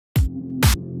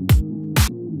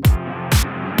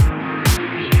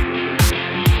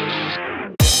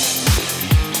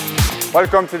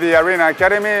Welcome to the Arena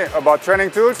Academy about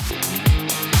training tools.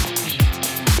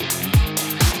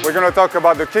 We're going to talk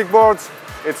about the kickboard.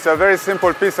 It's a very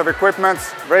simple piece of equipment,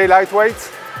 very lightweight,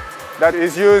 that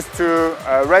is used to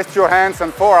rest your hands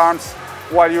and forearms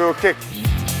while you kick.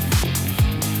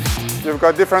 You've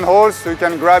got different holes, so you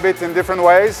can grab it in different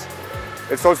ways.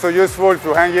 It's also useful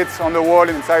to hang it on the wall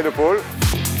inside the pool.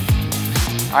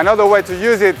 Another way to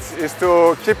use it is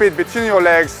to keep it between your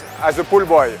legs as a pool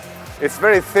buoy. It's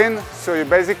very thin, so you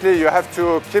have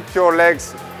to keep your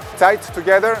legs tight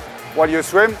together while you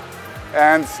swim,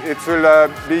 and it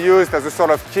will be used as a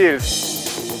sort of keel.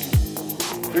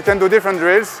 You can do different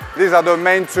drills. These are the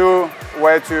main two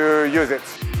ways to use it.